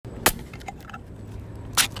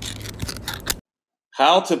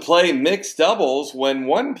How to play mixed doubles when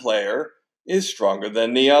one player is stronger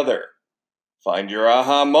than the other. Find your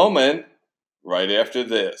aha moment right after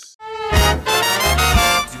this. Do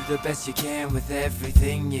the best you can with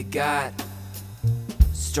everything you got.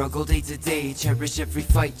 Struggle day to day, cherish every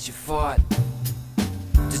fight you fought.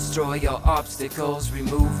 Destroy your obstacles,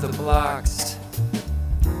 remove the blocks.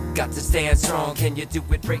 Got to stand strong, can you do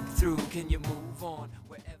it? Break through, can you move on?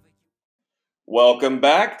 Welcome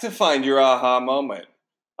back to Find Your Aha Moment.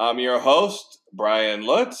 I'm your host, Brian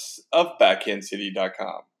Lutz of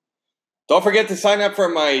BackhandCity.com. Don't forget to sign up for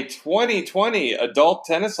my 2020 Adult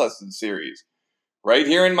Tennis Lesson Series right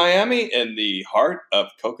here in Miami in the heart of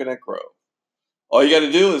Coconut Grove. All you got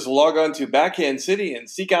to do is log on to Backhand City and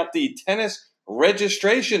seek out the tennis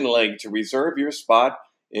registration link to reserve your spot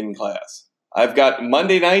in class. I've got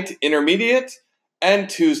Monday night intermediate and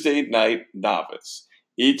Tuesday night novice.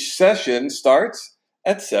 Each session starts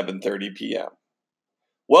at 7:30 p.m.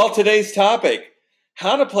 Well, today's topic,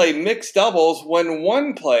 how to play mixed doubles when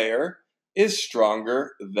one player is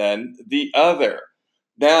stronger than the other.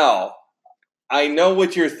 Now, I know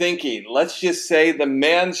what you're thinking. Let's just say the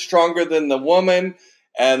man's stronger than the woman,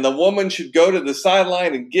 and the woman should go to the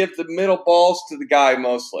sideline and give the middle balls to the guy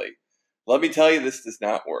mostly. Let me tell you, this does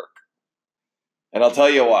not work. And I'll tell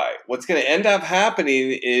you why. What's going to end up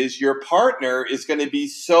happening is your partner is going to be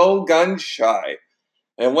so gun shy.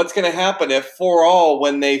 And what's going to happen if for all,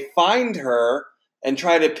 when they find her and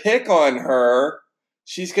try to pick on her,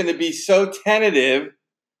 she's going to be so tentative,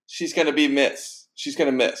 she's going to miss. She's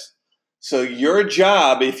going to miss. So your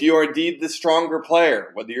job, if you are indeed the stronger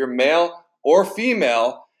player, whether you're male or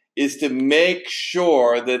female, is to make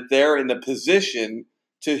sure that they're in the position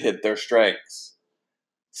to hit their strengths.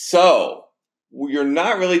 So you're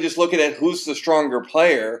not really just looking at who's the stronger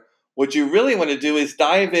player. What you really want to do is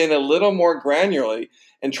dive in a little more granularly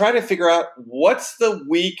and try to figure out what's the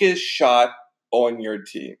weakest shot on your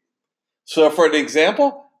team. So for an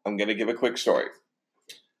example, I'm going to give a quick story.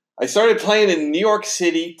 I started playing in New York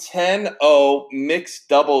City 10-0 mixed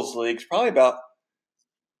doubles leagues probably about,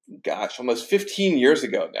 almost 15 years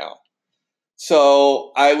ago now.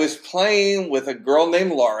 So I was playing with a girl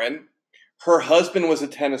named Lauren. Her husband was a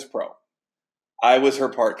tennis pro. I was her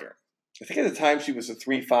partner. I think at the time she was a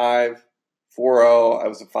 3-5, 4-0. I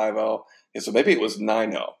was a 5-0. And so maybe it was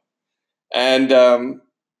 9-0. And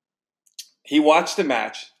he watched the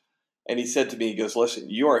match, and he said to me, he goes, listen,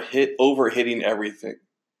 you are over-hitting everything.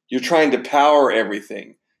 You're trying to power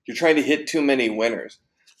everything. You're trying to hit too many winners.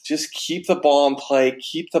 Just keep the ball in play,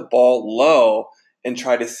 keep the ball low, and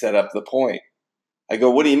try to set up the point. I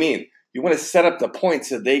go, what do you mean? You want to set up the point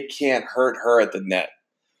so they can't hurt her at the net.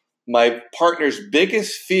 My partner's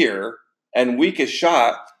biggest fear and weakest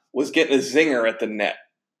shot was getting a zinger at the net,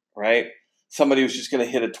 right? Somebody was just going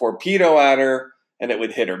to hit a torpedo at her, and it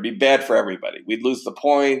would hit her. It'd be bad for everybody. We'd lose the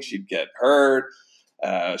point. She'd get hurt.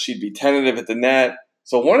 She'd be tentative at the net.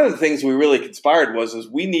 So one of the things we really conspired was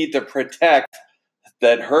we need to protect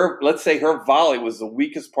that let's say her volley was the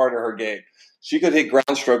weakest part of her game. She could hit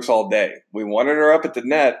ground strokes all day. We wanted her up at the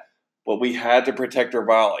net, but we had to protect her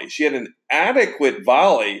volley. She had an adequate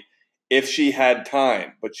volley if she had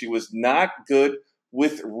time, but she was not good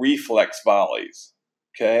with reflex volleys,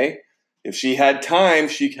 okay? If she had time,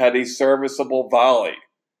 she had a serviceable volley.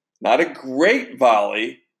 Not a great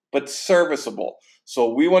volley, but serviceable.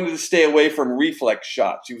 So we wanted to stay away from reflex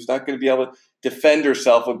shots. She was not going to be able to defend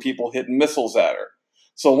herself when people hit missiles at her.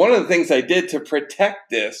 So one of the things I did to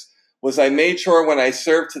protect this was I made sure when I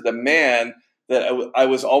served to the man that I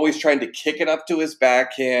was always trying to kick it up to his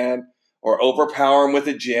backhand or overpower him with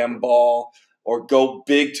a jam ball or go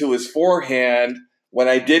big to his forehand when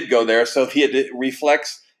I did go there. So if he had to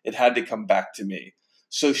reflex, it had to come back to me.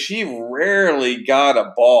 So she rarely got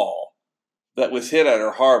a ball that was hit at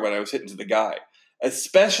her hard when I was hitting to the guy,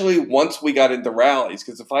 especially once we got into rallies.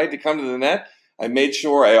 Because if I had to come to the net, I made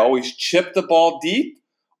sure I always chipped the ball deep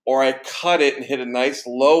or I cut it and hit a nice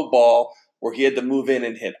low ball where he had to move in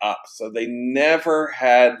and hit up. So they never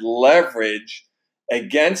had leverage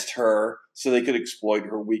against her so they could exploit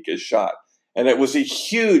her weakest shot. And it was a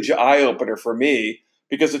huge eye-opener for me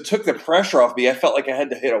because it took the pressure off me. I felt like I had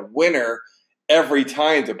to hit a winner every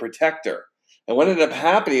time to protect her. And what ended up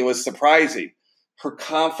happening was surprising. Her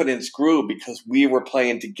confidence grew because we were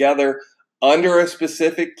playing together under a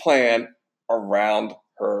specific plan around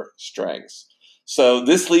her strengths. So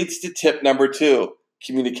this leads to tip number 2,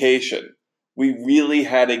 communication. We really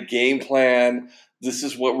had a game plan. This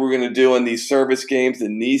is what we're going to do in these service games,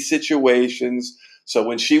 in these situations. So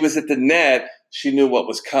when she was at the net, she knew what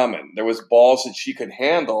was coming. There was balls that she could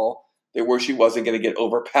handle where she wasn't going to get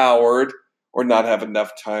overpowered or not have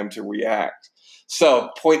enough time to react. So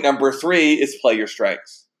point number 3 is play your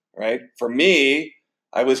strengths, right? For me,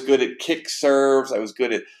 I was good at kick serves. I was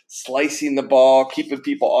good at slicing the ball, keeping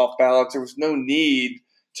people off balance. There was no need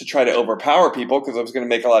to try to overpower people because I was going to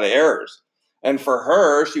make a lot of errors. And for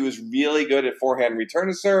her, she was really good at forehand return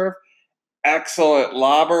to serve, excellent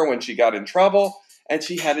lobber when she got in trouble, and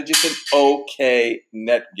she had just an okay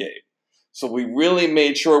net game. So we really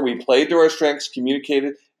made sure we played to our strengths,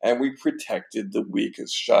 communicated, and we protected the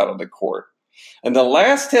weakest shot on the court. And the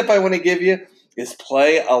last tip I want to give you is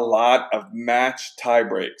play a lot of match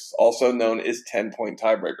tiebreaks, also known as 10-point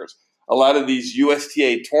tiebreakers. A lot of these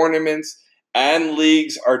USTA tournaments and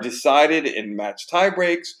leagues are decided in match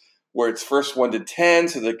tiebreaks, where it's first 1 to 10,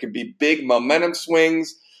 so there can be big momentum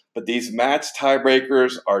swings. But these match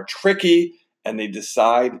tiebreakers are tricky, and they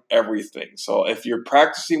decide everything. So if you're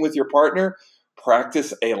practicing with your partner,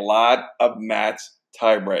 practice a lot of match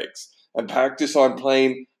tiebreaks and practice on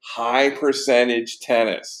playing high percentage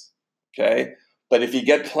tennis, okay? But if you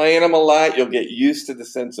get playing them a lot, you'll get used to the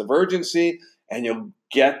sense of urgency, and you'll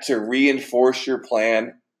get to reinforce your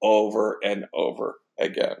plan over and over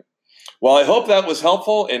again. Well, I hope that was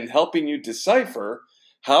helpful in helping you decipher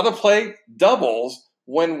how to play doubles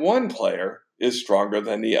when one player is stronger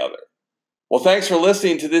than the other. Well, thanks for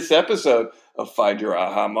listening to this episode of Find Your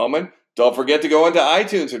Aha Moment. Don't forget to go onto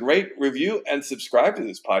iTunes and rate, review, and subscribe to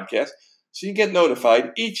this podcast so you get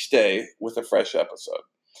notified each day with a fresh episode.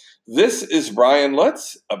 This is Brian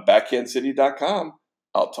Lutz of BackhandCity.com.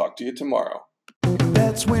 I'll talk to you tomorrow.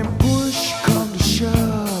 That's when